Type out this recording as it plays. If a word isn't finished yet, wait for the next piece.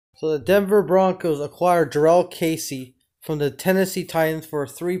So the Denver Broncos acquired Jurrell Casey from the Tennessee Titans for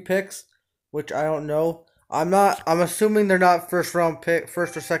 3 picks, which I don't know. I'm assuming they're not first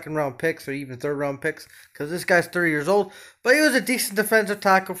or second round picks, or even third round picks, because this guy's 30 years old. But he was a decent defensive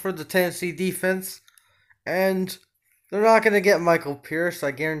tackle for the Tennessee defense, and they're not gonna get Michael Pierce,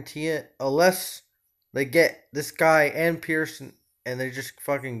 I guarantee it, unless they get this guy and Pierce, and they just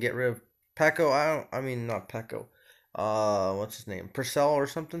fucking get rid of Pecco. Not Pecco. What's his name? Purcell or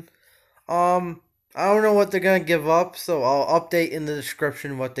something. I don't know what they're gonna give up, so I'll update in the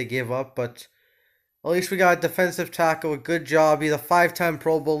description what they give up. But at least we got a defensive tackle. A good job. He's a 5-time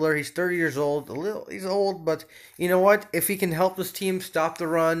Pro Bowler. He's 30 years old. He's old, but you know what? If he can help this team stop the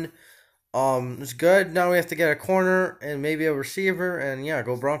run, it's good. Now we have to get a corner and maybe a receiver, and yeah,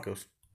 go Broncos.